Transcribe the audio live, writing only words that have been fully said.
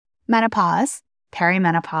menopause,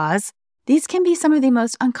 perimenopause. These can be some of the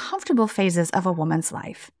most uncomfortable phases of a woman's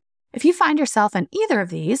life. If you find yourself in either of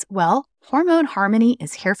these, well, Hormone Harmony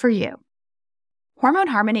is here for you. Hormone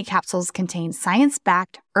Harmony capsules contain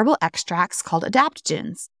science-backed herbal extracts called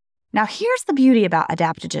adaptogens. Now, here's the beauty about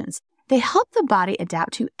adaptogens. They help the body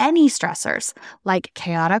adapt to any stressors, like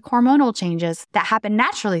chaotic hormonal changes that happen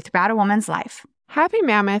naturally throughout a woman's life. Happy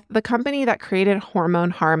Mammoth, the company that created Hormone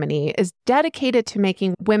Harmony, is dedicated to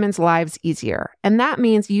making women's lives easier. And that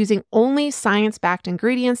means using only science-backed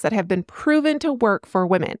ingredients that have been proven to work for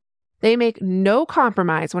women. They make no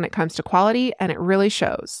compromise when it comes to quality, and it really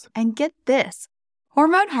shows. And get this,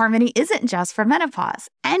 Hormone Harmony isn't just for menopause.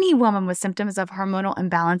 Any woman with symptoms of hormonal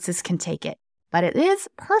imbalances can take it. But it is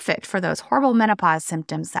perfect for those horrible menopause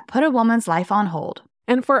symptoms that put a woman's life on hold.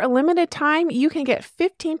 And for a limited time, you can get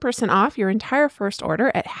 15% off your entire first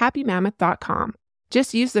order at happymammoth.com.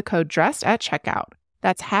 Just use the code DRESSED at checkout.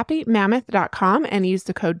 That's happymammoth.com and use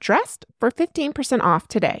the code DRESSED for 15% off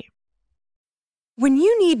today. When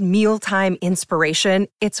you need mealtime inspiration,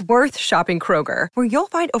 it's worth shopping Kroger, where you'll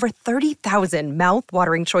find over 30,000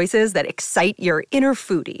 mouth-watering choices that excite your inner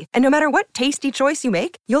foodie. And no matter what tasty choice you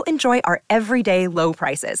make, you'll enjoy our everyday low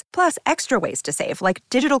prices, plus extra ways to save, like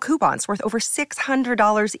digital coupons worth over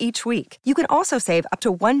 $600 each week. You can also save up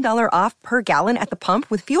to $1 off per gallon at the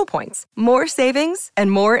pump with fuel points. More savings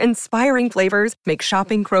and more inspiring flavors make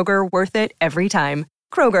shopping Kroger worth it every time.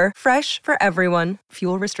 Kroger, fresh for everyone.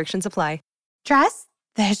 Fuel restrictions apply. Dress,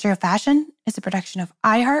 The History of Fashion is a production of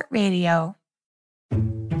iHeartRadio.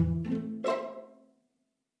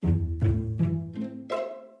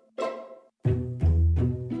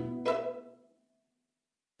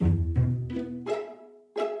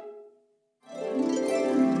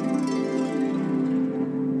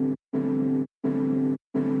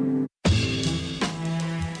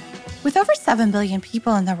 With over 7 billion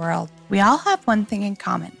people in the world, we all have one thing in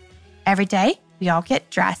common. Every day, we all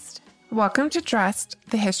get dressed. Welcome to Dressed,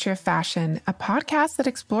 The History of Fashion, a podcast that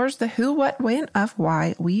explores the who, what, when of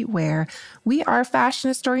why we wear. We are fashion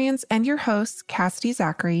historians and your hosts, Cassidy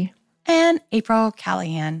Zachary and April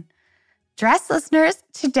Callahan. Dress listeners,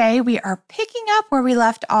 today we are picking up where we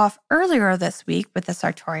left off earlier this week with the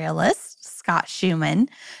Sartorialist, Scott Schuman.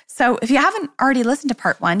 So if you haven't already listened to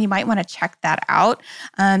part 1, you might want to check that out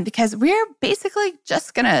because we're basically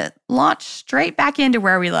just going to launch straight back into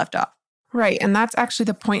where we left off. Right. And that's actually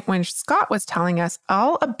the point when Scott was telling us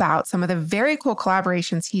all about some of the very cool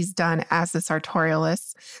collaborations he's done as the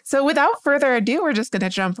Sartorialist. So without further ado, we're just going to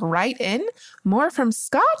jump right in. More from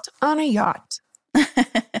Scott on a yacht.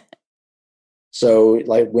 So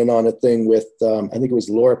I went on a thing with, I think it was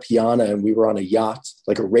Laura Piana, and we were on a yacht,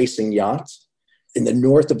 like a racing yacht in the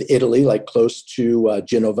north of Italy, like close to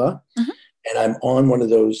Genova. Mm-hmm. And I'm on one of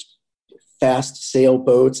those fast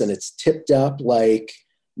sailboats, and it's tipped up like,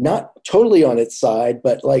 not totally on its side,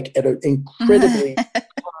 but like at an incredibly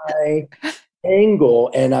high angle.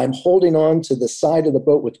 And I'm holding on to the side of the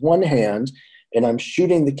boat with one hand, and I'm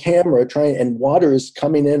shooting the camera, and water is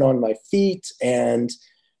coming in on my feet, and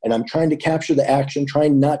I'm trying to capture the action,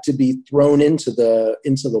 trying not to be thrown into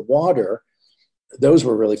the water. Those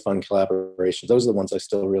were really fun collaborations. Those are the ones I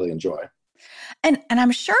still really enjoy. And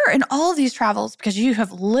I'm sure in all of these travels, because you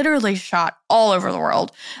have literally shot all over the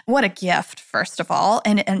world, what a gift, first of all.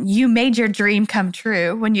 And you made your dream come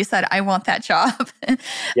true when you said, I want that job.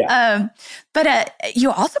 Yeah. But you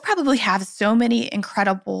also probably have so many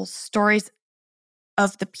incredible stories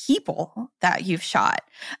of the people that you've shot.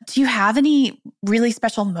 Do you have any really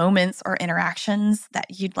special moments or interactions that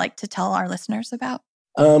you'd like to tell our listeners about?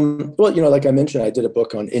 Well, like I mentioned, I did a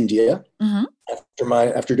book on India. Mm-hmm.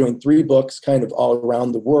 After doing 3 books kind of all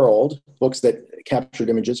around the world, books that captured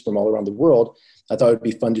images from all around the world, I thought it'd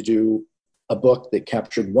be fun to do a book that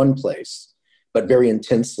captured one place, but very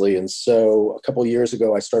intensely. And so a couple of years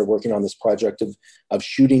ago, I started working on this project of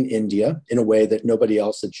shooting India in a way that nobody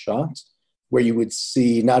else had shot, where you would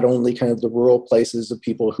see not only kind of the rural places of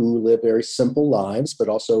people who live very simple lives, but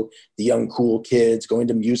also the young, cool kids going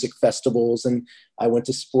to music festivals. And I went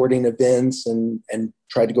to sporting events and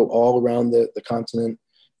tried to go all around the continent.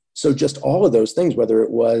 So just all of those things, whether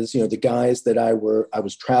it was, the guys that I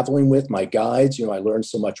was traveling with, my guides, I learned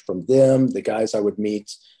so much from them, the guys I would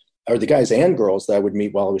meet, or the guys and girls that I would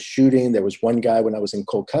meet while I was shooting. There was one guy when I was in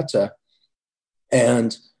Kolkata,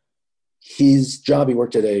 and his job, he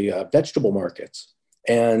worked at a vegetable market,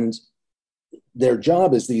 and their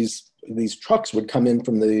job is these trucks would come in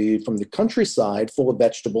from the countryside full of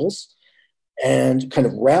vegetables and kind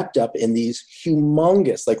of wrapped up in these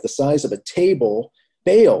humongous, like the size of a table,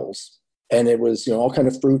 bales. And it was, all kind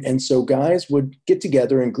of fruit. And so guys would get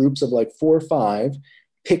together in groups of like 4 or 5,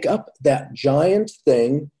 pick up that giant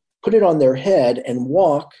thing, put it on their head, and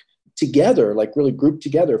walk together, like really grouped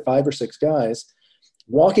together, 5 or 6 guys,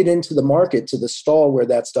 walk it into the market to the stall where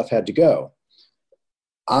that stuff had to go.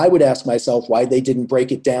 I would ask myself why they didn't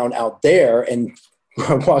break it down out there and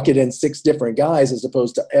walk it in 6 different guys as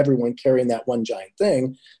opposed to everyone carrying that one giant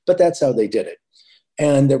thing. But that's how they did it.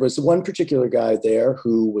 And there was one particular guy there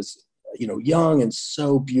who was, young and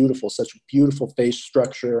so beautiful, such beautiful face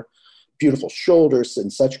structure, beautiful shoulders, in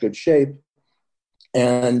such good shape.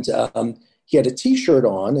 And he had a T-shirt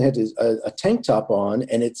on, had a tank top on,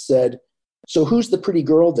 and it said, "So who's the pretty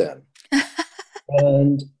girl then?"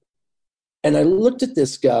 And I looked at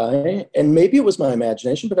this guy, and maybe it was my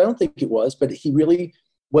imagination, but I don't think it was, but he really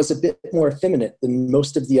was a bit more effeminate than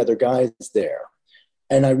most of the other guys there.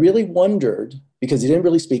 And I really wondered, because he didn't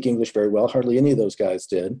really speak English very well, hardly any of those guys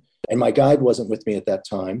did, and my guide wasn't with me at that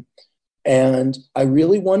time. And I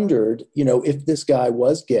really wondered, if this guy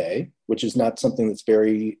was gay, which is not something that's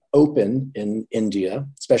very open in India,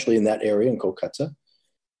 especially in that area in Kolkata.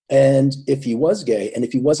 And if he was gay, and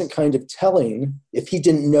if he wasn't kind of telling, if he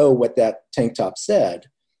didn't know what that tank top said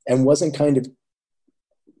and wasn't kind of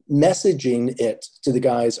messaging it to the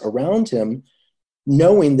guys around him,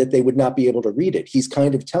 knowing that they would not be able to read it. He's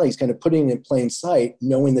kind of putting it in plain sight,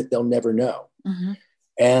 knowing that they'll never know. Mm-hmm.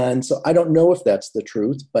 And so I don't know if that's the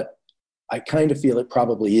truth, but I kind of feel it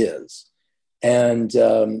probably is. And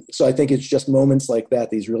so I think it's just moments like that,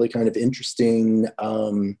 these really kind of interesting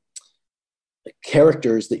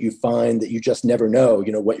characters that you find that you just never know,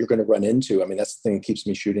 what you're going to run into. I mean, that's the thing that keeps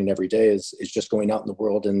me shooting every day is just going out in the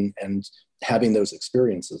world and having those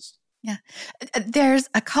experiences. Yeah. There's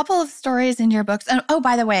a couple of stories in your books. And oh,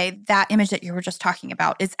 by the way, that image that you were just talking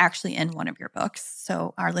about is actually in one of your books.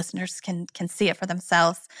 So our listeners can see it for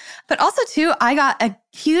themselves. But also, too, I got a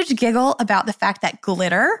huge giggle about the fact that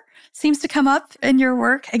glitter seems to come up in your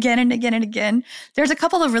work again and again and again. There's a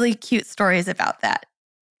couple of really cute stories about that.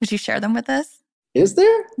 Would you share them with us? Is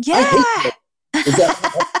there? Yeah. I hate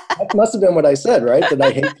that must have been what I said, right? That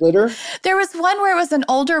I hate glitter? There was one where it was an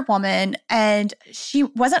older woman and she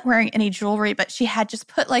wasn't wearing any jewelry, but she had just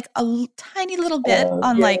put like a tiny little bit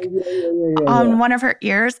on on one of her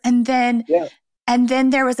ears. And then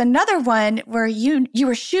there was another one where you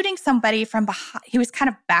were shooting somebody from behind. He was kind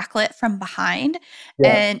of backlit from behind.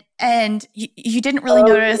 Yeah. And you didn't really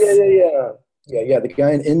notice. Yeah. The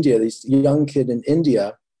guy in India, this young kid in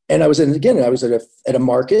India. And I was at a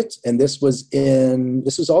market, and this was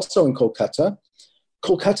also in Kolkata.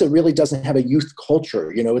 Kolkata really doesn't have a youth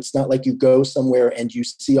culture. It's not like you go somewhere and you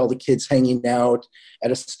see all the kids hanging out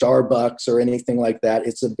at a Starbucks or anything like that.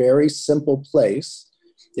 It's a very simple place.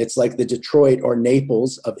 It's like the Detroit or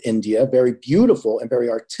Naples of India, very beautiful and very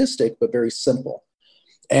artistic, but very simple.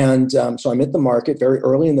 And so I'm at the market very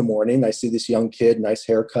early in the morning. I see this young kid, nice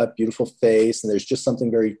haircut, beautiful face, and there's just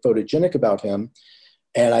something very photogenic about him.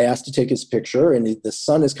 And I asked to take his picture, and the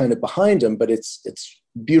sun is kind of behind him, but it's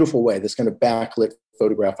beautiful way, this kind of backlit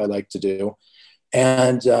photograph I like to do.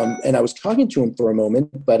 And I was talking to him for a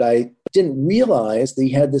moment, but I didn't realize that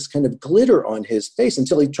he had this kind of glitter on his face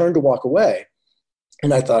until he turned to walk away.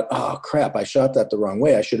 And I thought, oh, crap, I shot that the wrong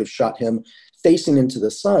way. I should have shot him facing into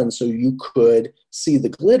the sun so you could see the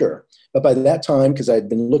glitter. But by that time, because I had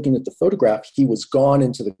been looking at the photograph, he was gone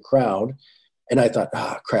into the crowd. And I thought,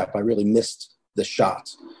 crap, I really missed the shot.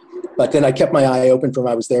 But then I kept my eye open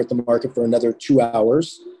I was there at the market for another 2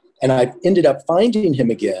 hours, and I ended up finding him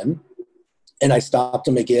again. And I stopped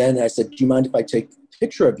him again, and I said, "Do you mind if I take a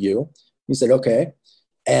picture of you?" He said, "Okay."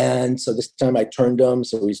 And so this time I turned him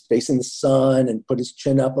so he's facing the sun and put his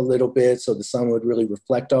chin up a little bit so the sun would really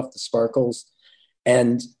reflect off the sparkles.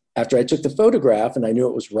 And after I took the photograph and I knew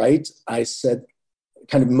it was right, I said,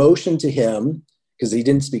 kind of motioned to him, because he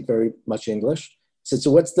didn't speak very much English. I said,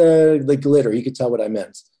 "So what's the glitter?" He could tell what I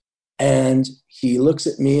meant. And he looks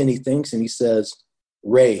at me and he thinks and he says,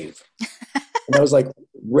 "Rave." And I was like,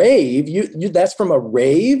 "Rave? You that's from a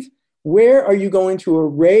rave? Where are you going to a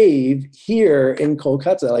rave here in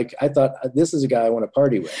Kolkata?" Like, I thought, this is a guy I want to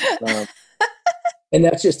party with. And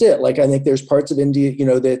that's just it. Like, I think there's parts of India,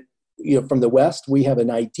 that, from the West, we have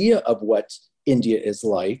an idea of what India is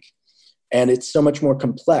like. And it's so much more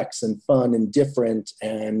complex and fun and different.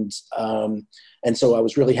 And so I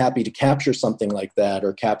was really happy to capture something like that,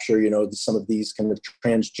 or capture, some of these kind of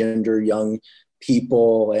transgender young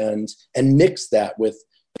people and mix that with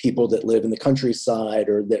people that live in the countryside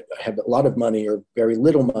or that have a lot of money or very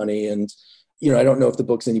little money. And, I don't know if the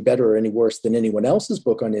book's any better or any worse than anyone else's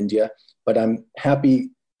book on India, but I'm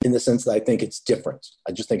happy in the sense that I think it's different.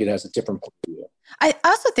 I just think it has a different point of view. I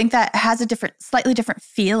also think that it has a slightly different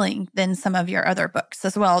feeling than some of your other books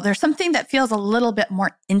as well. There's something that feels a little bit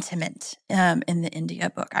more intimate in the India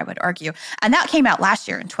book, I would argue. And that came out last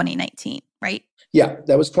year in 2019, right? Yeah,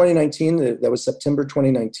 that was 2019. That was September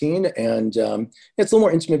 2019. And it's a little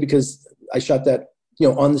more intimate because I shot that,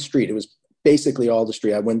 on the street. It was basically all the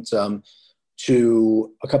street. I went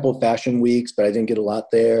to a couple of fashion weeks, but I didn't get a lot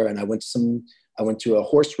there. And I went to a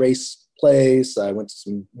horse race place. I went to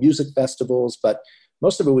some music festivals, but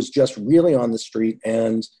most of it was just really on the street.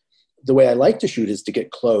 And the way I like to shoot is to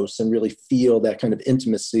get close and really feel that kind of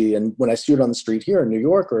intimacy. And when I shoot on the street here in New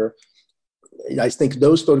York, I think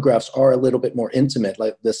those photographs are a little bit more intimate.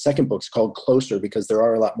 Like the second book's called Closer because there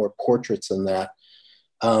are a lot more portraits in that.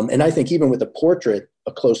 And I think even with a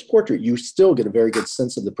close portrait, you still get a very good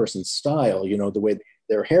sense of the person's style, the way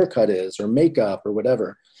their haircut is or makeup or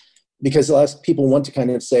whatever. Because a lot of people want to kind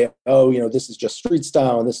of say, oh, this is just street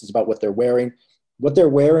style and this is about what they're wearing. What they're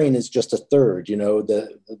wearing is just a third,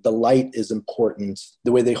 the light is important.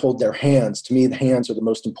 The way they hold their hands, to me, the hands are the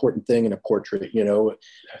most important thing in a portrait.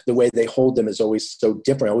 The way they hold them is always so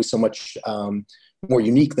different, always so much more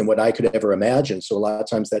unique than what I could ever imagine. So a lot of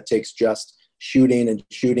times that takes just shooting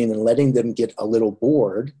and letting them get a little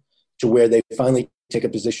bored to where they finally take a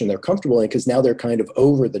position they're comfortable in, because now they're kind of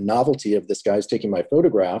over the novelty of this guy's taking my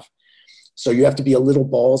photograph. So you have to be a little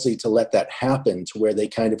ballsy to let that happen to where they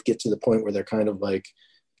kind of get to the point where they're kind of like,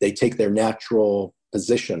 they take their natural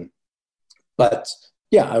position. But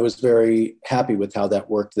yeah, I was very happy with how that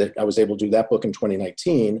worked, that I was able to do that book in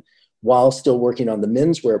 2019 while still working on the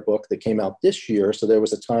menswear book that came out this year. So there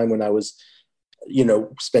was a time when I was,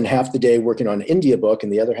 spend half the day working on an India book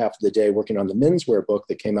and the other half of the day working on the menswear book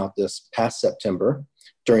that came out this past September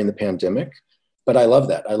during the pandemic. But I love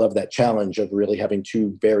that. I love that challenge of really having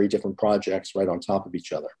two very different projects right on top of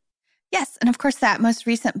each other. Yes. And of course, that most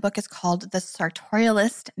recent book is called The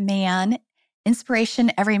Sartorialist Man,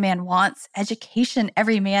 Inspiration Every Man Wants, Education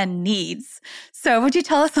Every Man Needs. So would you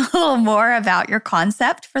tell us a little more about your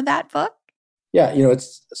concept for that book? Yeah,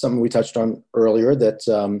 it's something we touched on earlier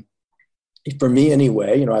that for me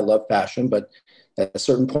anyway, I love fashion, but at a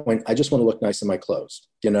certain point, I just want to look nice in my clothes.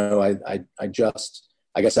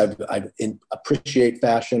 I guess I appreciate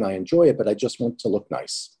fashion. I enjoy it, but I just want to look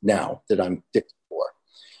nice now that I'm 54.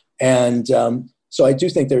 And so I do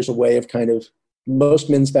think there's a way of most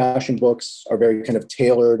men's fashion books are very kind of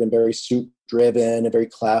tailored and very suit driven and very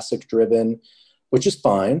classic driven, which is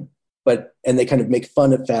fine. And they kind of make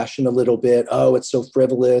fun of fashion a little bit. Oh, it's so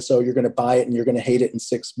frivolous. Oh, you're going to buy it and you're going to hate it in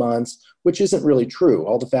 6 months, which isn't really true.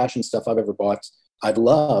 All the fashion stuff I've ever bought, I've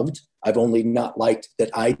loved. I've only not liked that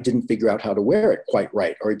I didn't figure out how to wear it quite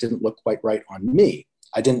right, or it didn't look quite right on me.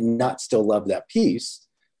 I did not still love that piece,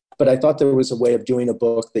 but I thought there was a way of doing a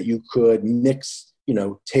book that you could mix,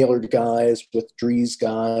 tailored guys with Dries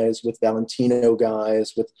guys, with Valentino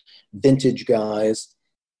guys, with vintage guys,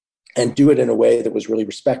 and do it in a way that was really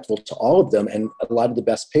respectful to all of them. And a lot of the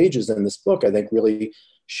best pages in this book, I think, really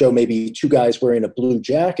show maybe two guys wearing a blue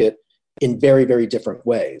jacket in very, very different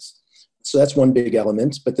ways. So that's one big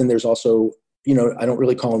element. But then there's also, I don't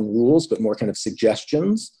really call them rules, but more kind of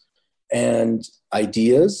suggestions and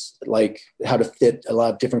ideas, like how to fit a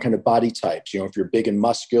lot of different kind of body types. If you're big and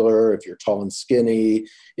muscular, if you're tall and skinny,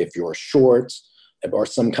 if you're short, or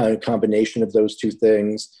some kind of combination of those two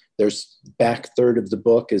things. There's back third of the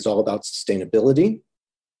book is all about sustainability,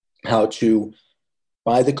 how to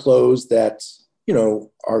buy the clothes that,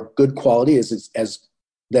 are good quality,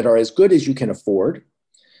 that are as good as you can afford.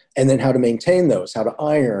 And then how to maintain those, how to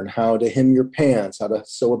iron, how to hem your pants, how to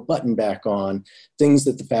sew a button back on, things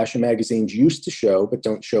that the fashion magazines used to show but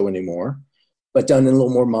don't show anymore, but done in a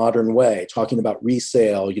little more modern way, talking about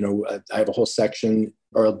resale. I have a whole section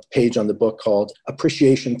or a page on the book called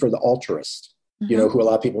Appreciation for the Altarist, who a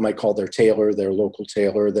lot of people might call their tailor, their local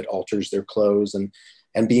tailor that alters their clothes,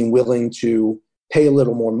 and being willing to pay a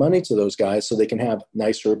little more money to those guys so they can have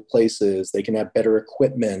nicer places, they can have better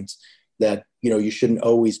equipment, that you shouldn't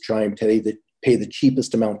always try and pay the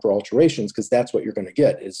cheapest amount for alterations, because that's what you're going to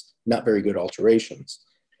get is not very good alterations.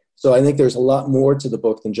 So I think there's a lot more to the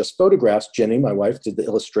book than just photographs. Jenny, my wife, did the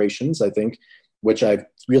illustrations, I think, which I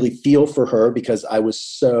really feel for her because I was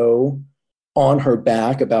so on her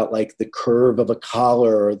back about like the curve of a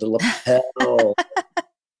collar or the lapel.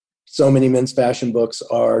 So many men's fashion books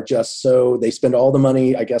are just they spend all the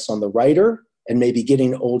money, I guess, on the writer and maybe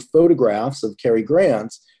getting old photographs of Cary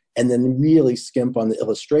Grant, and then really skimp on the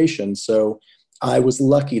illustration. So I was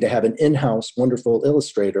lucky to have an in-house wonderful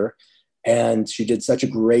illustrator, and she did such a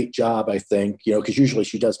great job, I think, because usually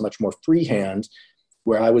she does much more freehand.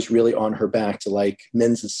 where I was really on her back to like,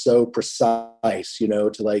 men's is so precise,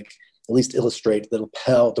 to like at least illustrate the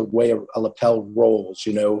lapel, the way a lapel rolls,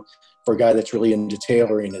 for a guy that's really into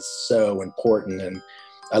tailoring is so important. And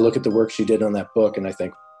I look at the work she did on that book and I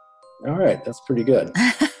think, all right, that's pretty good.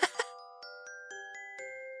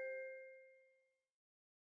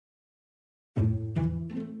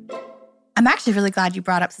 I'm actually really glad you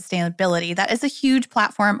brought up sustainability. That is a huge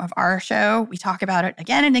platform of our show. We talk about it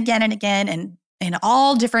again and again and again, and in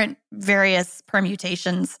all different various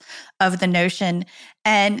permutations of the notion.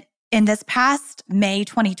 And in this past May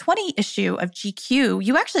 2020 issue of GQ,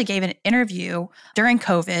 you actually gave an interview during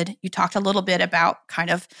COVID. You talked a little bit about kind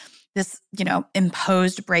of this,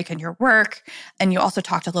 imposed break in your work. And you also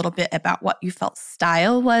talked a little bit about what you felt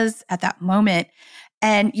style was at that moment.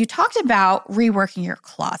 And you talked about reworking your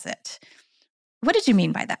closet. What did you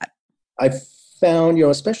mean by that? I found,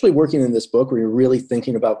 especially working in this book where you're really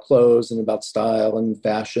thinking about clothes and about style and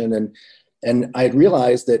fashion. And I had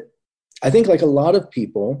realized that I think like a lot of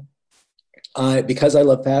people, because I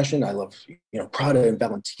love fashion, I love, Prada and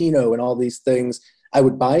Valentino and all these things, I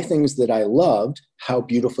would buy things that I loved, how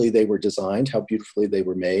beautifully they were designed, how beautifully they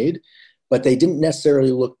were made, but they didn't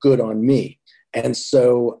necessarily look good on me. And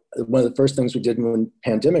so one of the first things we did when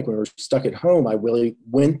pandemic, when we were stuck at home, I really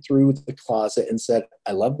went through the closet and said,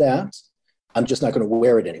 I love that. I'm just not going to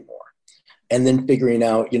wear it anymore. And then figuring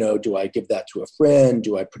out, do I give that to a friend?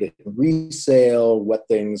 Do I put it in resale? What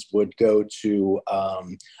things would go to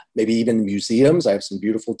maybe even museums? I have some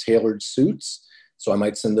beautiful tailored suits. So I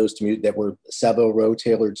might send those to that were Savile Row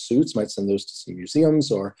tailored suits, might send those to some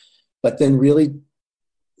museums but then really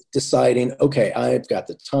deciding, okay, I've got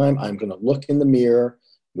the time. I'm going to look in the mirror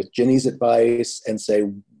with Ginny's advice and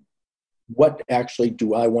say, what actually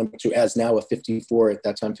do I want to, as now a 54, at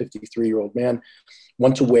that time, 53-year-old man,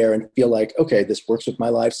 want to wear and feel like, okay, this works with my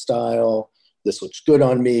lifestyle. This looks good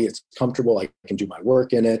on me. It's comfortable. I can do my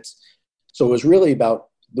work in it. So it was really about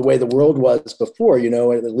the way the world was before,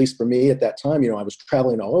 at least for me at that time, I was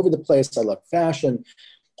traveling all over the place. I loved fashion.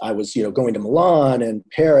 I was, going to Milan and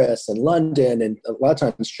Paris and London and a lot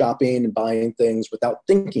of times shopping and buying things without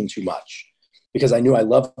thinking too much because I knew I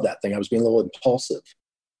loved that thing. I was being a little impulsive.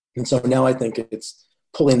 And so now I think it's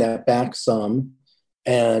pulling that back some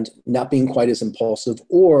and not being quite as impulsive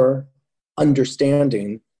or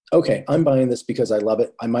understanding, okay, I'm buying this because I love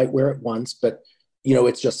it. I might wear it once, but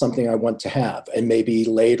it's just something I want to have. And maybe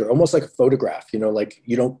later, almost like a photograph, like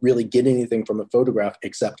you don't really get anything from a photograph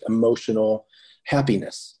except emotional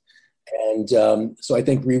happiness. And so I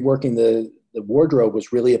think reworking the wardrobe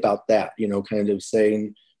was really about that, kind of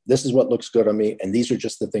saying, this is what looks good on me. And these are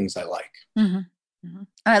just the things I like. Mm-hmm. Mm-hmm.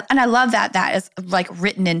 And I love that is like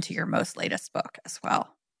written into your most latest book as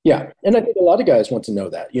well. Yeah. And I think a lot of guys want to know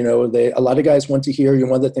that, a lot of guys want to hear,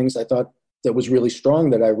 one of the things I thought that was really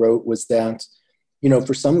strong that I wrote was that,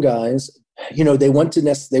 for some guys, they want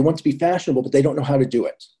to be fashionable, but they don't know how to do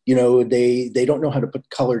it. They don't know how to put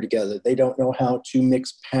color together. They don't know how to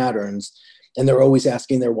mix patterns. And they're always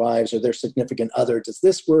asking their wives or their significant other, does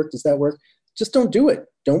this work? Does that work? Just don't do it.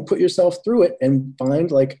 Don't put yourself through it and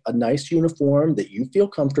find like a nice uniform that you feel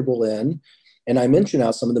comfortable in. And I mention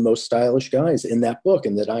how some of the most stylish guys in that book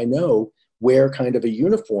and that I know wear kind of a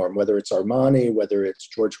uniform, whether it's Armani, whether it's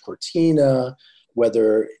George Cortina,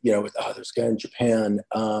 whether, there's a guy in Japan,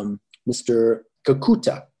 Mr.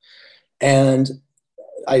 Kakuta. And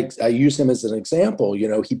I use him as an example.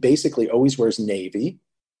 He basically always wears navy,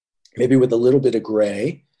 maybe with a little bit of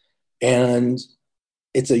gray. And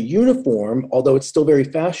it's a uniform, although it's still very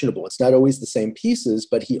fashionable. It's not always the same pieces,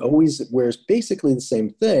 but he always wears basically the same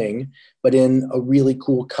thing, but in a really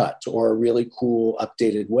cool cut or a really cool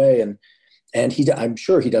updated way. And I'm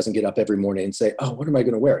sure he doesn't get up every morning and say, oh, what am I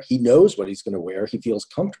going to wear? He knows what he's going to wear. He feels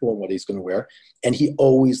comfortable in what he's going to wear. And he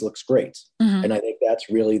always looks great. Mm-hmm. And I think that's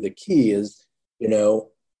really the key is,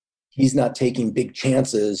 he's not taking big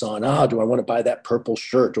chances on, do I want to buy that purple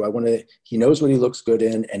shirt? He knows what he looks good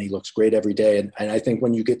in and he looks great every day. And I think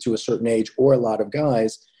when you get to a certain age or a lot of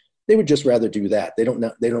guys, they would just rather do that. They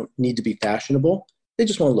don't need to be fashionable. They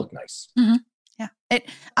just want to look nice. Mm-hmm. Yeah.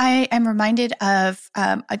 I am reminded of,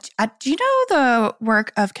 do you know the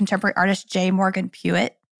work of contemporary artist J. Morgan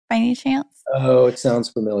Pewitt by any chance? Oh, it sounds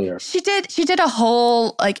familiar. She did a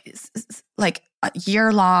whole like a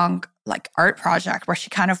year-long like art project where she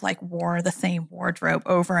kind of like wore the same wardrobe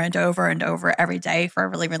over and over and over every day for a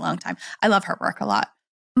really, really long time. I love her work a lot.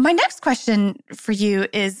 My next question for you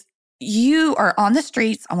is, you are on the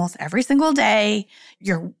streets almost every single day.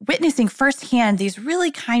 You're witnessing firsthand these really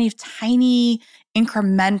kind of tiny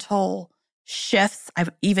incremental shifts,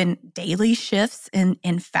 even daily shifts in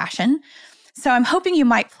fashion. So I'm hoping you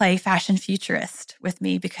might play fashion futurist with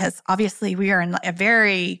me because obviously we are in a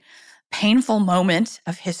very painful moment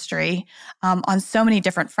of history on so many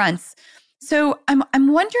different fronts. So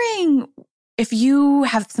I'm wondering if you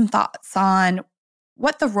have some thoughts on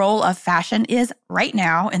what the role of fashion is right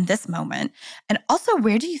now in this moment, and also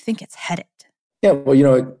where do you think it's headed? Yeah,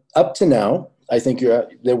 well, up to now, I think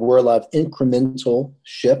there were a lot of incremental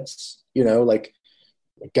shifts, like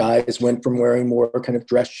guys went from wearing more kind of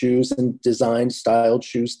dress shoes and designed, styled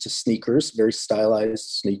shoes to sneakers, very stylized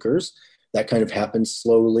sneakers. That kind of happened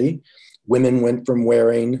slowly. Women went from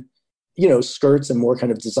wearing, skirts and more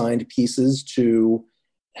kind of designed pieces to,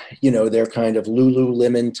 their kind of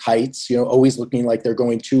Lululemon tights, always looking like they're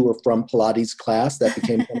going to or from Pilates class. That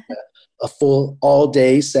became a full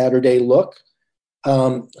all-day Saturday look.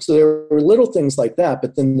 So there were little things like that.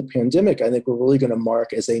 But then the pandemic, I think, we're really going to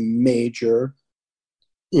mark as a major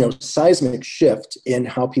seismic shift in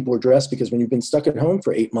how people are dressed, because when you've been stuck at home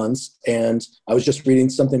for 8 months, and I was just reading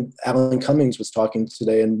something, Alan Cummings was talking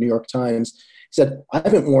today in the New York Times, he said, I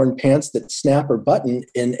haven't worn pants that snap or button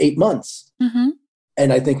in 8 months. Mm-hmm.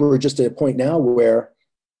 And I think we're just at a point now where,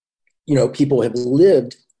 people have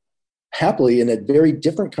lived happily in a very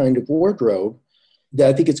different kind of wardrobe that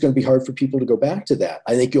I think it's going to be hard for people to go back to that.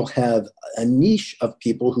 I think you'll have a niche of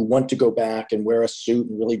people who want to go back and wear a suit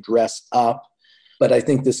and really dress up. But I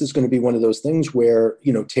think this is going to be one of those things where,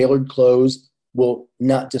 tailored clothes will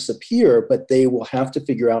not disappear, but they will have to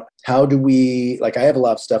figure out how do we, like I have a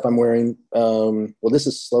lot of stuff I'm wearing. This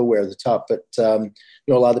is slow wear, the top, but, a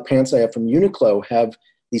lot of the pants I have from Uniqlo have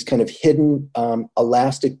these kind of hidden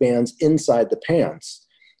elastic bands inside the pants.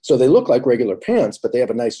 So they look like regular pants, but they have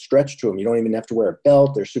a nice stretch to them. You don't even have to wear a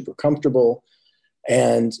belt. They're super comfortable.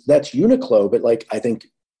 And that's Uniqlo. But I think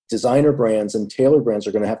designer brands and tailor brands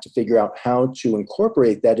are going to have to figure out how to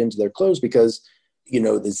incorporate that into their clothes, because,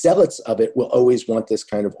 the zealots of it will always want this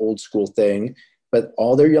kind of old school thing. But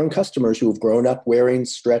all their young customers who have grown up wearing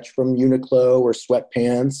stretch from Uniqlo or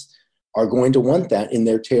sweatpants are going to want that in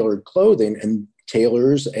their tailored clothing. And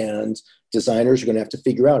tailors and designers are going to have to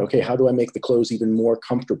figure out, okay, how do I make the clothes even more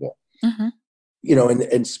comfortable? Mm-hmm.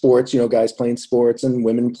 In sports, guys playing sports and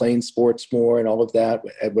women playing sports more and all of that.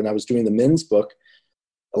 When I was doing the men's book,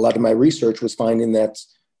 a lot of my research was finding that,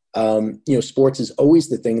 sports is always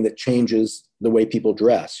the thing that changes the way people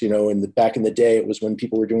dress. Back in the day, it was when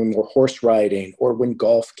people were doing more horse riding, or when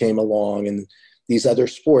golf came along and these other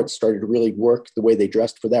sports started to really work the way they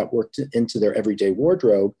dressed for that, worked into their everyday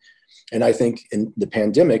wardrobe. And I think in the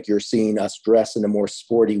pandemic, you're seeing us dress in a more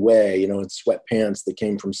sporty way, in sweatpants that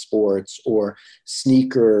came from sports, or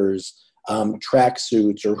sneakers,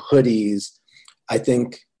 tracksuits or hoodies. I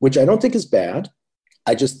think, which I don't think is bad.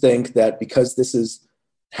 I just think that because this has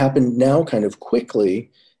happened now kind of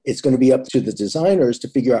quickly, it's going to be up to the designers to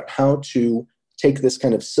figure out how to take this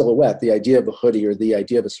kind of silhouette, the idea of a hoodie or the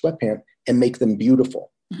idea of a sweatpant, and make them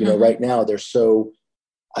beautiful. Mm-hmm. Right now they're so,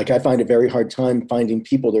 I find a very hard time finding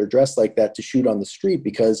people that are dressed like that to shoot on the street,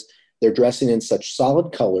 because they're dressing in such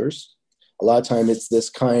solid colors. A lot of time it's this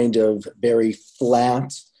kind of very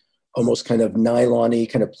flat, almost kind of nylon-y,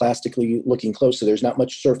 kind of plastically looking clothes. So there's not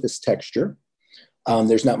much surface texture.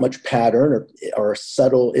 There's not much pattern or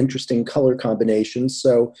subtle, interesting color combinations.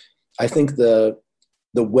 So I think the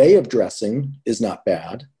way of dressing is not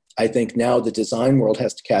bad. I think now the design world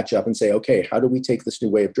has to catch up and say, okay, how do we take this new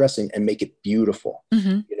way of dressing and make it beautiful?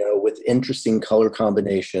 Mm-hmm. With interesting color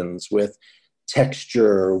combinations, with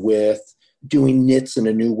texture, with doing knits in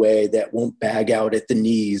a new way that won't bag out at the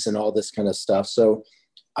knees and all this kind of stuff. So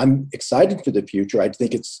I'm excited for the future.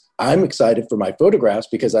 I'm excited for my photographs,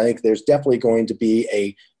 because I think there's definitely going to be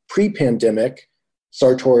a pre-pandemic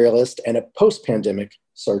sartorialist and a post-pandemic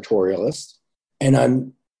sartorialist.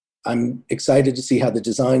 And I'm excited to see how the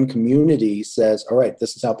design community says, all right,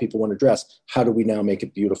 this is how people want to dress. How do we now make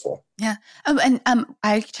it beautiful? Yeah.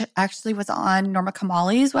 I actually was on Norma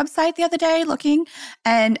Kamali's website the other day looking,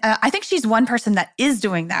 and I think she's one person that is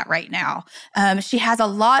doing that right now. She has a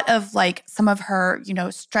lot of some of her,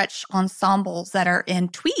 stretch ensembles that are in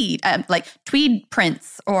tweed, like tweed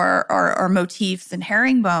prints or motifs and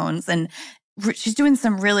herringbones, and she's doing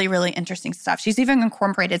some really, really interesting stuff. She's even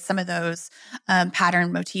incorporated some of those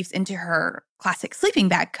pattern motifs into her classic sleeping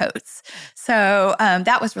bag coats. So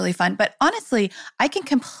that was really fun. But honestly, I can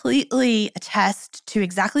completely attest to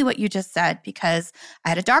exactly what you just said, because I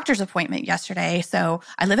had a doctor's appointment yesterday. So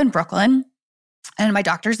I live in Brooklyn. And my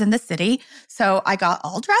doctor's in the city. So I got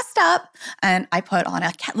all dressed up and I put on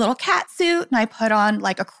a little cat suit and I put on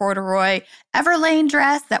like a corduroy Everlane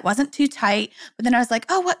dress that wasn't too tight. But then I was like,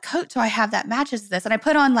 oh, what coat do I have that matches this? And I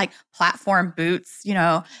put on like platform boots,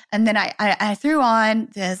 and then I threw on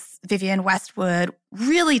this Vivienne Westwood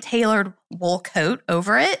really tailored wool coat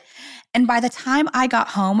over it. And by the time I got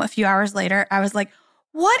home a few hours later, I was like,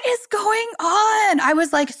 what is going on? I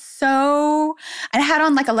was like, I had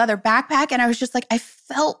on like a leather backpack and I was just like, I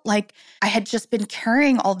felt like I had just been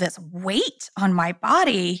carrying all this weight on my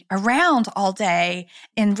body around all day.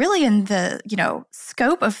 And really in the,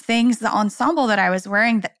 scope of things, the ensemble that I was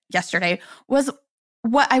wearing yesterday was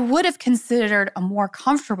what I would have considered a more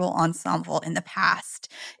comfortable ensemble in the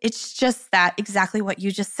past. It's just that exactly what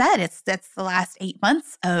you just said. That's the last 8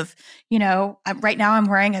 months of, right now I'm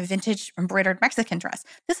wearing a vintage embroidered Mexican dress.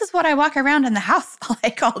 This is what I walk around in the house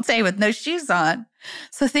like all day with no shoes on.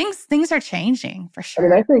 So things are changing for sure. I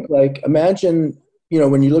mean, I think like, imagine,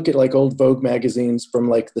 when you look at like old Vogue magazines from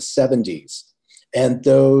like the 70s and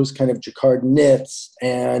those kind of jacquard knits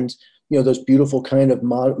and those beautiful kind of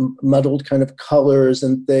muddled kind of colors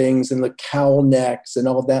and things and the cowl necks and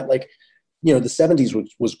all of that. Like, the 70s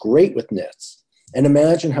was great with knits. And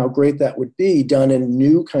imagine how great that would be done in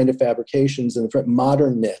new kind of fabrications and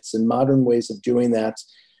modern knits and modern ways of doing that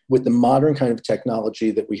with the modern kind of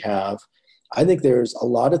technology that we have. I think there's a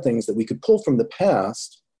lot of things that we could pull from the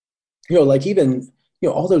past, like even,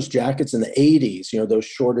 all those jackets in the 80s, those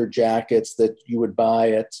shorter jackets that you would buy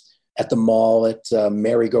at the mall, at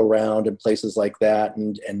merry-go-round and places like that,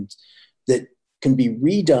 and that can be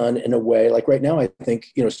redone in a way. Like right now, I think,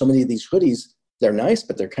 so many of these hoodies, they're nice,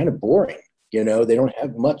 but they're kind of boring. They don't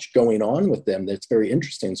have much going on with them that's very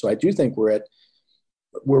interesting. So I do think we're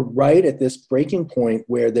right at this breaking point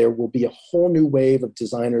where there will be a whole new wave of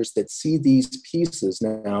designers that see these pieces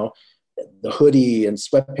now, the hoodie and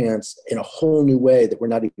sweatpants, in a whole new way that we're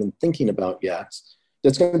not even thinking about yet.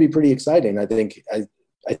 That's going to be pretty exciting. I think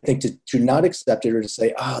to not accept it or to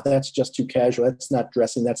say, that's just too casual, that's not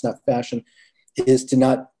dressing, that's not fashion, is to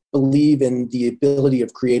not believe in the ability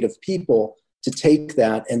of creative people to take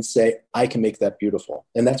that and say, I can make that beautiful.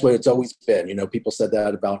 And that's what it's always been. People said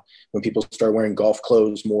that about when people start wearing golf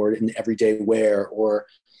clothes more in everyday wear, or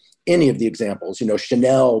any of the examples.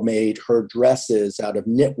 Chanel made her dresses out of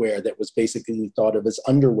knitwear that was basically thought of as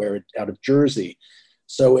underwear out of jersey.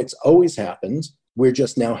 So it's always happened. We're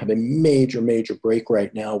just now having major, major break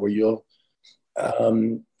right now where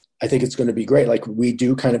I think it's going to be great. Like we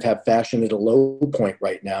do kind of have fashion at a low point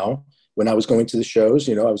right now. When I was going to the shows,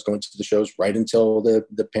 I was going to the shows right until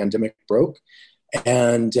the pandemic broke.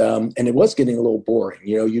 And it was getting a little boring.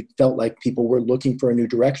 You felt like people were looking for a new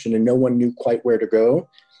direction and no one knew quite where to go.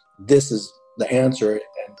 This is the answer.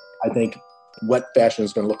 And I think what fashion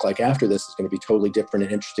is going to look like after this is going to be totally different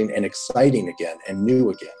and interesting and exciting again and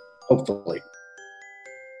new again, hopefully.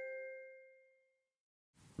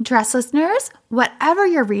 Dress listeners, whatever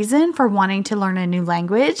your reason for wanting to learn a new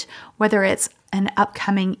language, whether it's an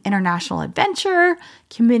upcoming international adventure,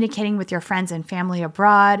 communicating with your friends and family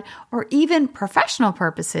abroad, or even professional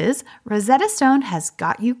purposes, Rosetta Stone has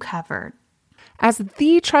got you covered. As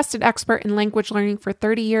the trusted expert in language learning for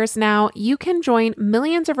 30 years now, you can join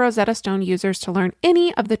millions of Rosetta Stone users to learn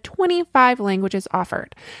any of the 25 languages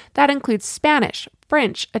offered. That includes Spanish,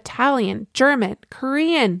 French, Italian, German,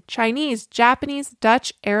 Korean, Chinese, Japanese,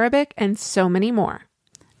 Dutch, Arabic, and so many more.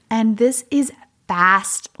 And this is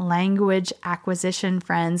fast language acquisition,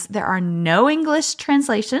 friends. There are no English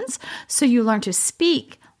translations, so you learn to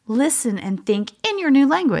speak, listen, and think in your new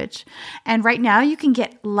language. And right now, you can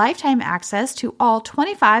get lifetime access to all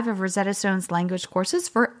 25 of Rosetta Stone's language courses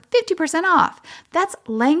for 50% off. That's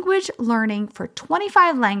language learning for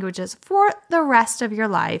 25 languages for the rest of your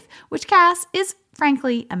life, which, Cass, is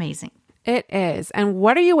frankly amazing. It is. And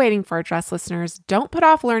what are you waiting for, Dress listeners? Don't put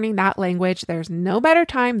off learning that language. There's no better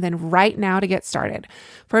time than right now to get started.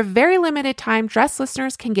 For a very limited time, Dress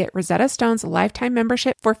listeners can get Rosetta Stone's lifetime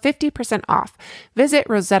membership for 50% off. Visit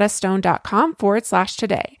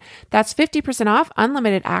rosettastone.com/today. That's 50% off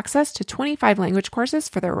unlimited access to 25 language courses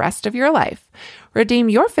for the rest of your life. Redeem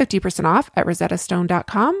your 50% off at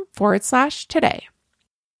rosettastone.com/today.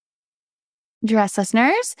 Dress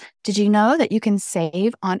listeners, did you know that you can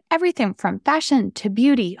save on everything from fashion to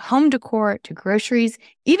beauty, home decor to groceries,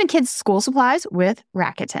 even kids' school supplies with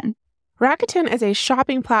Rakuten? Rakuten is a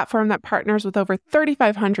shopping platform that partners with over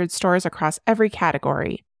 3,500 stores across every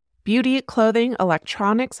category. Beauty, clothing,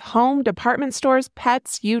 electronics, home, department stores,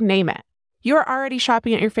 pets, you name it. You're already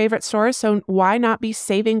shopping at your favorite stores, so why not be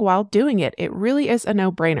saving while doing it? It really is a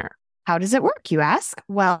no-brainer. How does it work, you ask?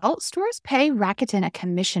 Well, stores pay Rakuten a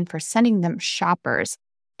commission for sending them shoppers,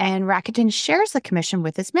 and Rakuten shares the commission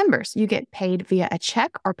with its members. You get paid via a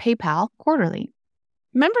check or PayPal quarterly.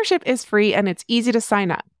 Membership is free and it's easy to sign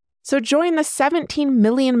up. So join the 17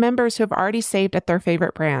 million members who have already saved at their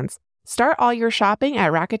favorite brands. Start all your shopping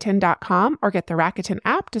at Rakuten.com or get the Rakuten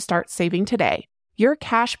app to start saving today. Your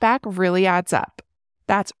cash back really adds up.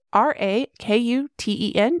 That's Rakuten.com.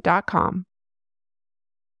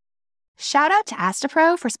 Shout out to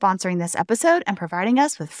Astapro for sponsoring this episode and providing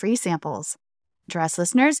us with free samples. Dress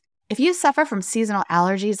listeners, if you suffer from seasonal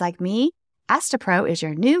allergies like me, Astapro is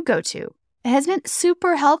your new go-to. It has been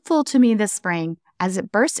super helpful to me this spring as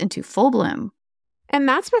it bursts into full bloom. And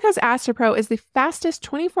that's because Astapro is the fastest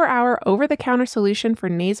 24-hour over-the-counter solution for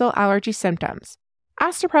nasal allergy symptoms.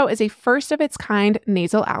 Astapro is a first-of-its-kind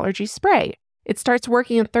nasal allergy spray. It starts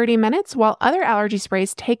working in 30 minutes while other allergy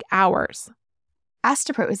sprays take hours.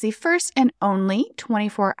 Astapro is the first and only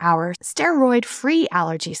 24-hour steroid-free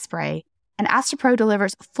allergy spray, and Astapro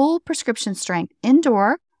delivers full prescription-strength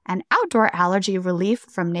indoor and outdoor allergy relief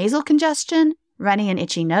from nasal congestion, runny and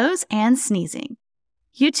itchy nose, and sneezing.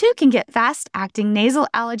 You too can get fast-acting nasal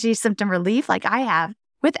allergy symptom relief like I have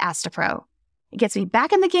with Astapro. It gets me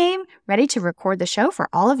back in the game, ready to record the show for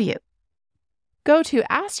all of you. Go to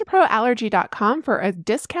astaproallergy.com for a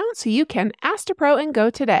discount so you can Astapro and go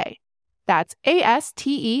today. That's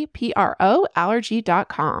ASTEPRO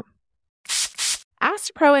allergy.com.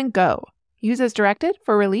 Astapro and go. Use as directed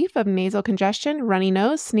for relief of nasal congestion, runny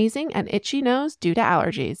nose, sneezing, and itchy nose due to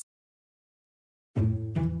allergies.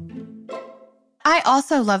 I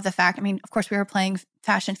also love the fact, of course, we were playing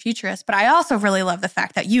Fashion Futurist, but I also really love the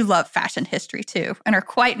fact that you love fashion history too and are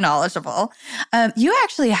quite knowledgeable. You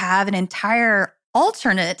actually have an entire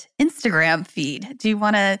alternate Instagram feed. Do you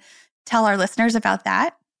want to tell our listeners about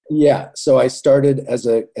that? Yeah. So I started as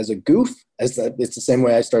a goof. It's the same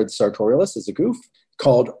way I started the Sartorialist, as a goof,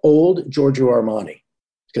 called Old Giorgio Armani,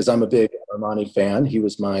 because I'm a big Armani fan. He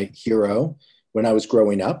was my hero when I was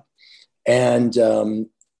growing up. And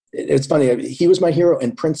it's funny, he was my hero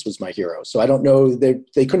and Prince was my hero. So I don't know,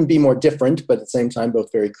 they couldn't be more different, but at the same time,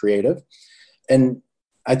 both very creative. And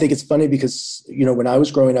I think it's funny because, when I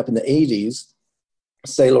was growing up in the 80s,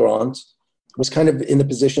 Saint Laurent was kind of in the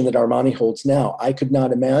position that Armani holds now. I could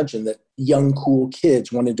not imagine that young, cool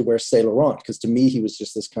kids wanted to wear Saint Laurent, because to me, he was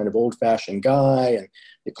just this kind of old-fashioned guy, and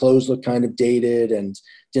the clothes looked kind of dated and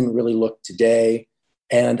didn't really look today.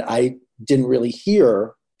 And I didn't really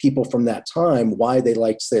hear people from that time why they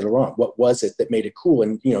liked Saint Laurent. What was it that made it cool?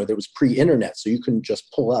 And, there was pre-internet, so you couldn't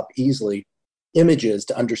just pull up easily images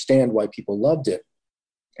to understand why people loved it.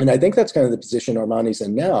 And I think that's kind of the position Armani's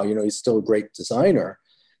in now. He's still a great designer,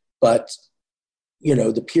 but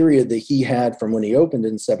the period that he had from when he opened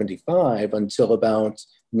in 75 until about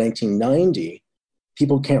 1990,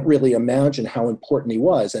 people can't really imagine how important he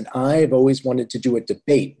was. And I've always wanted to do a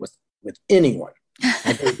debate with anyone.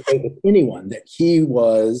 I don't debate with anyone that he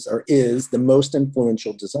was or is the most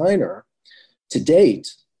influential designer to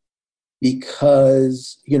date,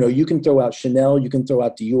 because, you can throw out Chanel, you can throw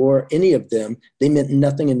out Dior, any of them, they meant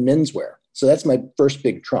nothing in menswear. So that's my first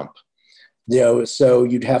big trump. So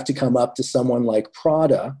you'd have to come up to someone like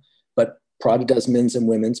Prada, but Prada does men's and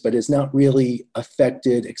women's, but is not really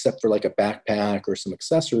affected, except for like a backpack or some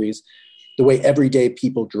accessories, the way everyday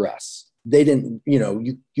people dress. They didn't,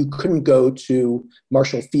 you couldn't go to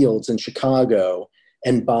Marshall Fields in Chicago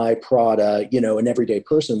and buy Prada, an everyday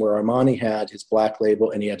person, where Armani had his black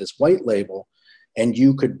label and he had his white label. And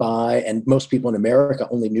you could buy, and most people in America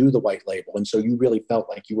only knew the white label. And so you really felt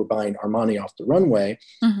like you were buying Armani off the runway.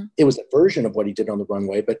 Mm-hmm. It was a version of what he did on the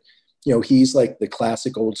runway, but, he's like the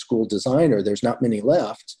classic old school designer. There's not many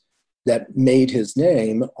left that made his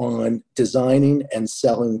name on designing and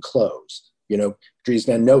selling clothes. Dries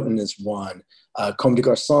Van Noten is one. Comme des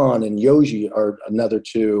Garçons and Yoji are another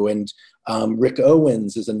two. And Rick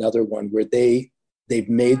Owens is another one, where they've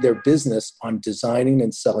made their business on designing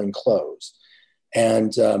and selling clothes.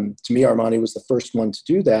 And to me, Armani was the first one to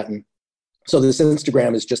do that. And so this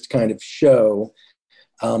Instagram is just to kind of show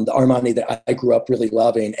the Armani that I grew up really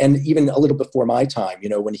loving. And even a little before my time,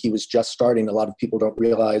 when he was just starting, a lot of people don't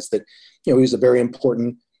realize that, he was a very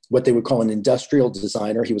important, what they would call an industrial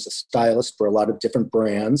designer. He was a stylist for a lot of different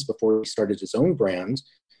brands before he started his own brand.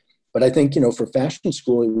 But I think, for fashion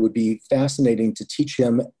school, it would be fascinating to teach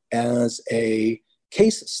him as a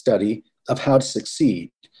case study of how to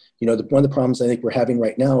succeed. One of the problems I think we're having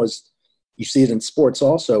right now is, you see it in sports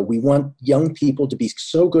also, we want young people to be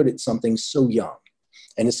so good at something so young.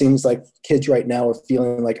 And it seems like kids right now are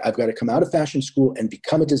feeling like, I've got to come out of fashion school and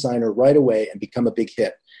become a designer right away and become a big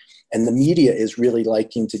hit. And the media is really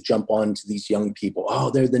liking to jump on to these young people. Oh,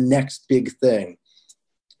 they're the next big thing.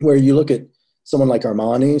 Where you look at someone like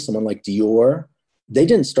Armani, someone like Dior, they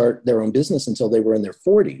didn't start their own business until they were in their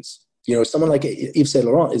 40s. You know, someone like Yves Saint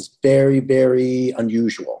Laurent is very, very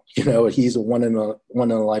unusual. You know, he's a one in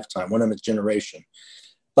a lifetime, one in a generation.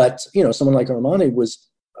 But, you know, someone like Armani was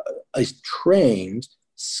a trained,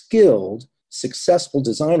 skilled, successful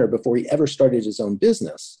designer before he ever started his own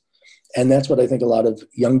business. And that's what I think a lot of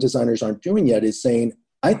young designers aren't doing yet, is saying,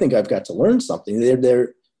 I think I've got to learn something.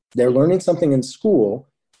 They're learning something in school,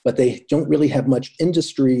 but they don't really have much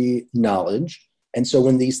industry knowledge. And so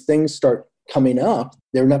when these things start coming up,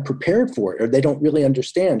 they're not prepared for it, or they don't really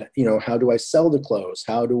understand, you know, how do I sell the clothes?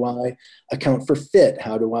 How do I account for fit?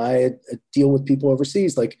 How do I deal with people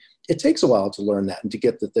overseas? Like, it takes a while to learn that and to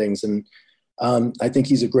get the things. And I think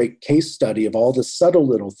he's a great case study of all the subtle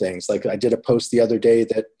little things. Like, I did a post the other day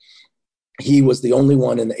that he was the only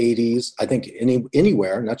one in the 80s, I think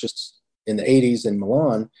anywhere, not just in the 80s in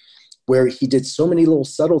Milan, where he did so many little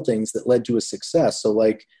subtle things that led to his success. So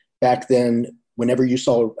like back then, whenever you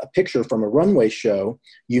saw a picture from a runway show,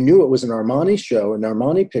 you knew it was an Armani show, an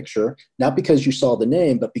Armani picture, not because you saw the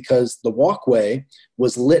name, but because the walkway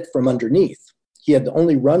was lit from underneath. He had the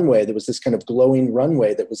only runway that was this kind of glowing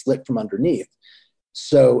runway that was lit from underneath.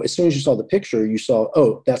 So as soon as you saw the picture, you saw,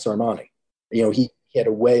 oh, that's Armani. You know, he had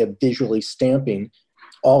a way of visually stamping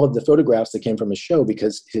all of the photographs that came from his show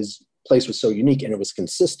because his place was so unique and it was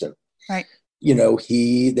consistent. Right. You know,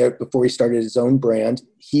 before he started his own brand,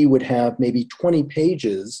 he would have maybe 20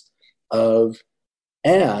 pages of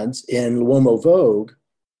ads in L'Uomo Vogue,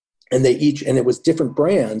 and it was different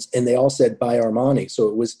brands, and they all said by Armani. So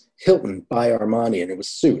it was Hilton by Armani, and it was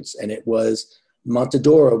suits, and it was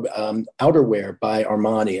Montadoro outerwear by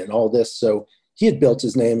Armani, and all this. So he had built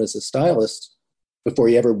his name as a stylist before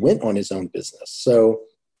he ever went on his own business. So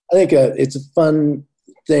I think it's a fun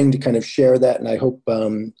thing to kind of share that, and I hope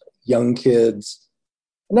young kids,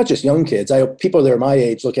 not just young kids, I hope people that are my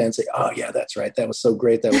age look at it and say, oh yeah, that's right, that was so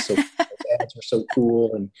great, that was so ads were so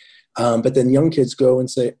cool. And but then young kids go and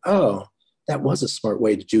say, oh, that was a smart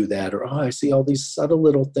way to do that, or oh, I see all these subtle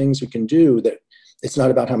little things we can do. That it's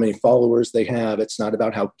not about how many followers they have, it's not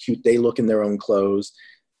about how cute they look in their own clothes,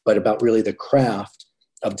 but about really the craft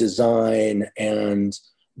of design and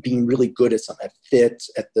being really good at something,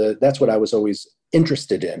 that's what I was always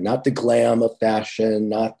interested in, not the glam of fashion,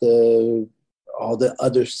 not all the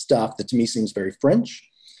other stuff that to me seems very French.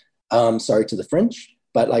 Sorry to the French,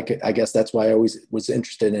 but like, I guess that's why I always was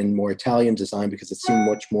interested in more Italian design, because it seemed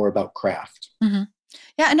much more about craft. Mm-hmm.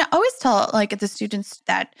 Yeah. And I always tell like the students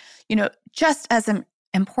that, you know, just as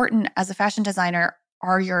important as a fashion designer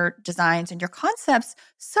are your designs and your concepts,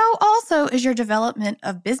 so also is your development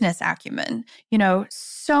of business acumen. You know,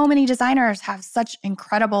 so many designers have such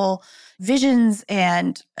incredible visions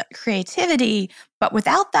and creativity, but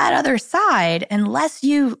without that other side, unless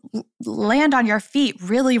you land on your feet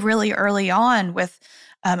really, really early on with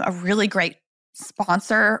a really great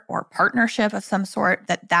sponsor or partnership of some sort,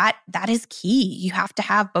 that is key. You have to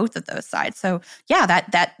have both of those sides. So yeah,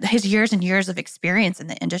 that his years and years of experience in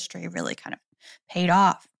the industry really kind of paid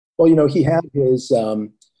off. Well, you know, he had his,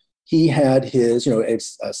 you know,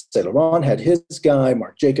 Saint Laurent had his guy,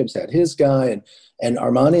 Marc Jacobs had his guy, and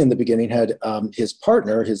Armani in the beginning had his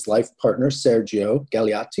life partner, Sergio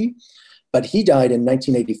Gagliotti, but he died in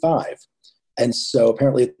 1985. And so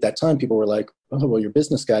apparently at that time, people were like, oh, well, your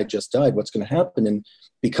business guy just died. What's going to happen? And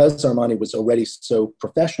because Armani was already so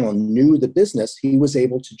professional and knew the business, he was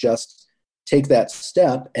able to just take that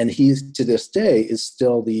step. And he, to this day, is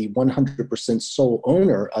still the 100% sole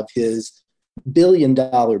owner of his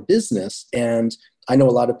billion-dollar business. And I know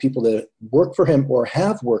a lot of people that work for him or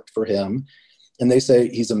have worked for him, and they say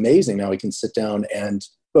he's amazing. Now he can sit down and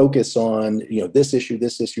focus on, you know, this issue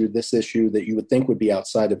that you would think would be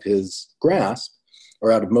outside of his grasp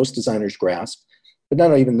or out of most designers' grasp. But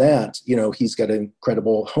not even that, you know, he's got an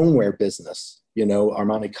incredible homeware business, you know,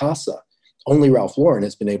 Armani Casa. Only Ralph Lauren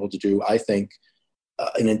has been able to do, I think,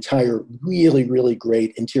 an entire really, really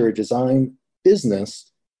great interior design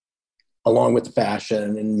business along with the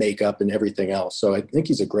fashion and makeup and everything else. So I think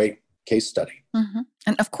he's a great case study. Mm-hmm.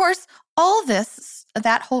 And of course, all this,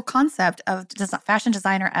 that whole concept of fashion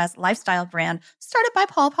designer as lifestyle brand started by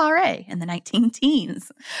Paul Poiret in the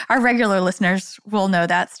 19-teens. Our regular listeners will know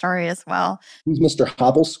that story as well. Who's Mr.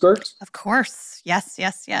 Hobbleskirt? Of course. Yes.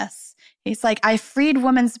 He's like, I freed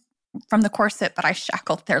women's from the corset, but I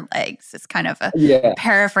shackled their legs. It's kind of a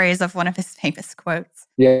paraphrase of one of his famous quotes.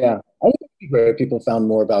 Yeah. I think it's great if people found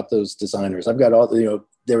more about those designers. I've got all, you know,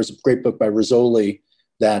 there was a great book by Rizzoli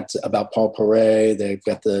that about Paul Poiret. They've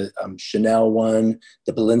got the Chanel one,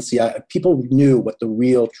 the Balenciaga. People knew what the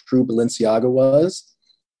real, true Balenciaga was.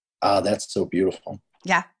 That's so beautiful.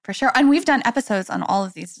 Yeah, for sure. And we've done episodes on all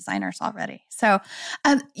of these designers already. So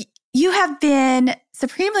you have been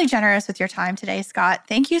supremely generous with your time today, Scott.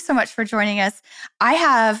 Thank you so much for joining us. I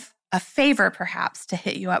have a favor, perhaps, to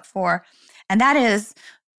hit you up for, and that is,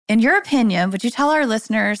 in your opinion, would you tell our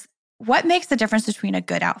listeners what makes the difference between a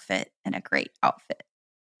good outfit and a great outfit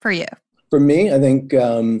for you? For me, I think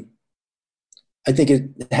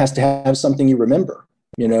it has to have something you remember.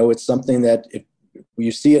 It's something that if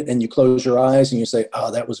you see it and you close your eyes and you say,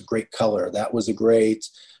 oh, that was a great color. That was a great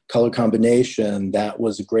color combination. That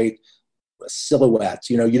was a great silhouette.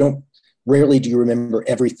 Rarely do you remember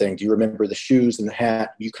everything. Do you remember the shoes and the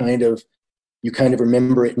hat? You kind of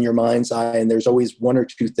remember it in your mind's eye, and there's always one or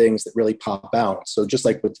two things that really pop out. So just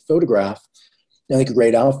like with the photograph, I think a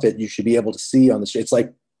great outfit you should be able to see on the street. It's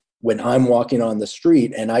like when I'm walking on the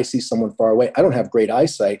street and I see someone far away, I don't have great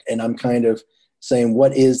eyesight, and I'm kind of saying,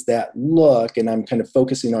 what is that look? And I'm kind of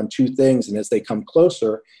focusing on two things. And as they come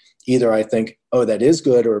closer, either I think, oh, that is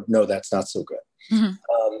good, or no, that's not so good. Mm-hmm.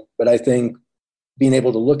 But I think being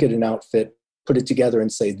able to look at an outfit, put it together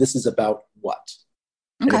and say, this is about what?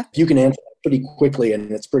 Okay. And if you can answer that pretty quickly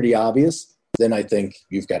and it's pretty obvious, then I think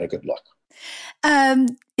you've got a good look.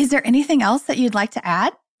 Is there anything else that you'd like to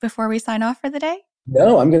add before we sign off for the day?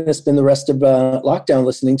 No, I'm going to spend the rest of lockdown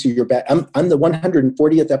listening to your back. I'm the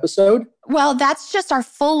 140th episode. Well, that's just our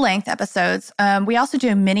full-length episodes. We also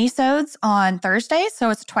do mini-sodes on Thursdays,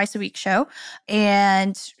 so it's a twice-a-week show.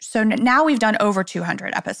 And so now we've done over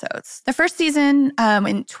 200 episodes. The first season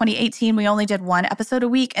in 2018, we only did one episode a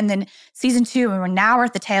week. And then season 2, and we're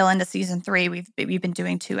at the tail end of season 3, we've been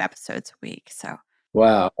doing 2 episodes a week. So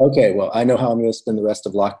wow. Okay, well, I know how I'm going to spend the rest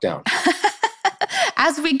of lockdown.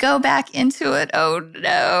 As we go back into it, oh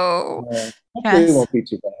no. Hopefully it won't be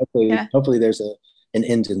too bad. Hopefully there's an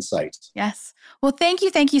end in sight. Yes. Well, thank you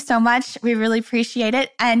so much. We really appreciate it.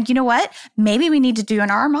 And you know what? Maybe we need to do an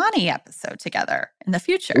Armani episode together in the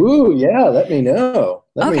future. Ooh, yeah. Let me know.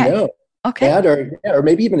 Let me know. Okay. That or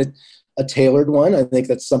maybe even a tailored one. I think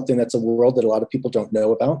that's something that's a world that a lot of people don't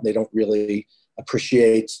know about. They don't really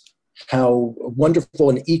appreciate how wonderful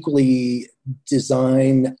and equally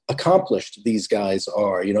design accomplished these guys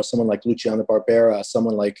are. Someone like Luciano Barbera,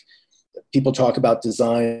 someone like, people talk about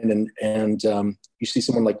design and you see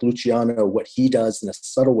someone like Luciano, what he does in a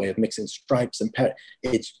subtle way of mixing stripes and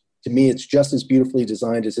to me, it's just as beautifully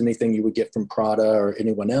designed as anything you would get from Prada or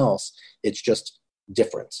anyone else. It's just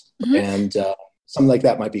different. Mm-hmm. And something like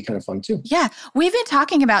that might be kind of fun too. Yeah. We've been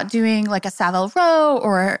talking about doing like a Savile Row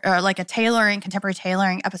or like a contemporary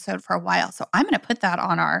tailoring episode for a while. So I'm going to put that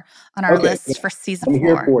on our list for season 4. I'm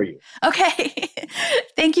here for you. Okay.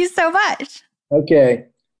 Thank you so much. Okay.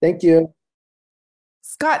 Thank you.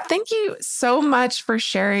 Scott, thank you so much for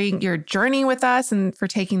sharing your journey with us and for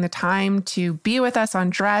taking the time to be with us on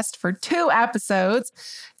Dressed for 2 episodes.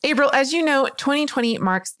 April, as you know, 2020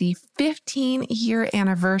 marks the 15-year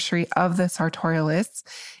anniversary of the Sartorialists.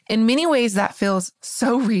 In many ways, that feels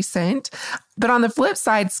so recent. But on the flip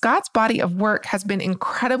side, Scott's body of work has been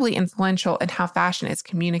incredibly influential in how fashion is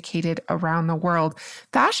communicated around the world.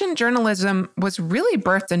 Fashion journalism was really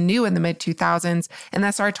birthed anew in the mid-2000s, and the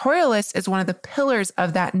Sartorialist is one of the pillars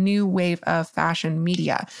of that new wave of fashion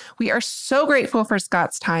media. We are so grateful for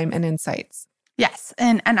Scott's time and insights. Yes.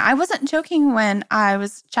 And I wasn't joking when I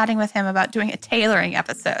was chatting with him about doing a tailoring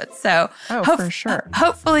episode. So for sure.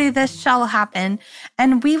 Hopefully this shall happen.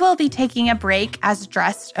 And we will be taking a break as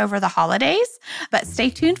Dressed over the holidays. But stay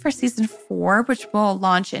tuned for season 4, which will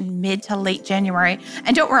launch in mid to late January.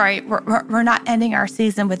 And don't worry, we're not ending our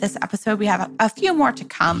season with this episode. We have a few more to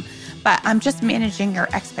come. But I'm just managing your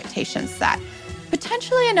expectations that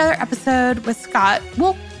potentially another episode with Scott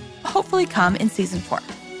will hopefully come in season 4.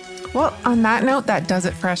 Well, on that note, that does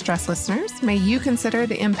it for us Dressed listeners. May you consider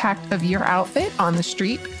the impact of your outfit on the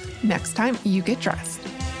street next time you get dressed.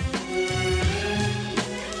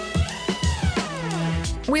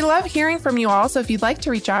 We love hearing from you all, so if you'd like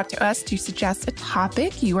to reach out to us to suggest a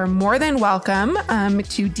topic, you are more than welcome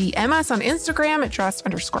to DM us on Instagram at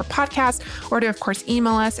dressed_podcast, or to, of course,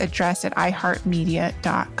 email us at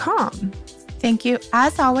dressed@iheartmedia.com. Thank you,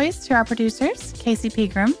 as always, to our producers, Casey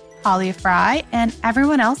Pegram, Holly Fry, and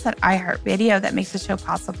everyone else at iHeartRadio that makes the show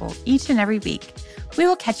possible each and every week. We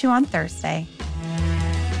will catch you on Thursday.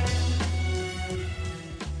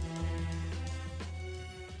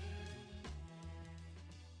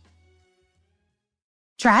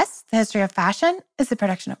 Dressed, the History of Fashion is a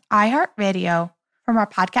production of iHeartRadio. For more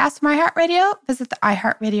podcasts from iHeartRadio, visit the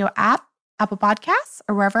iHeartRadio app, Apple Podcasts,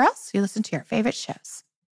 or wherever else you listen to your favorite shows.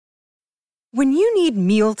 When you need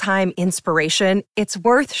mealtime inspiration, it's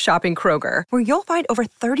worth shopping Kroger, where you'll find over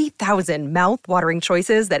 30,000 mouth-watering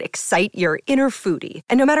choices that excite your inner foodie.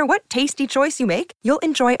 And no matter what tasty choice you make, you'll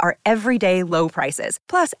enjoy our everyday low prices,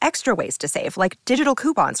 plus extra ways to save, like digital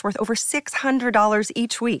coupons worth over $600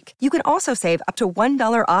 each week. You can also save up to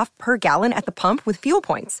 $1 off per gallon at the pump with fuel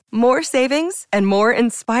points. More savings and more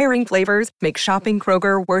inspiring flavors make shopping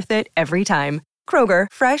Kroger worth it every time. Kroger,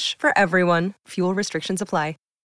 fresh for everyone. Fuel restrictions apply.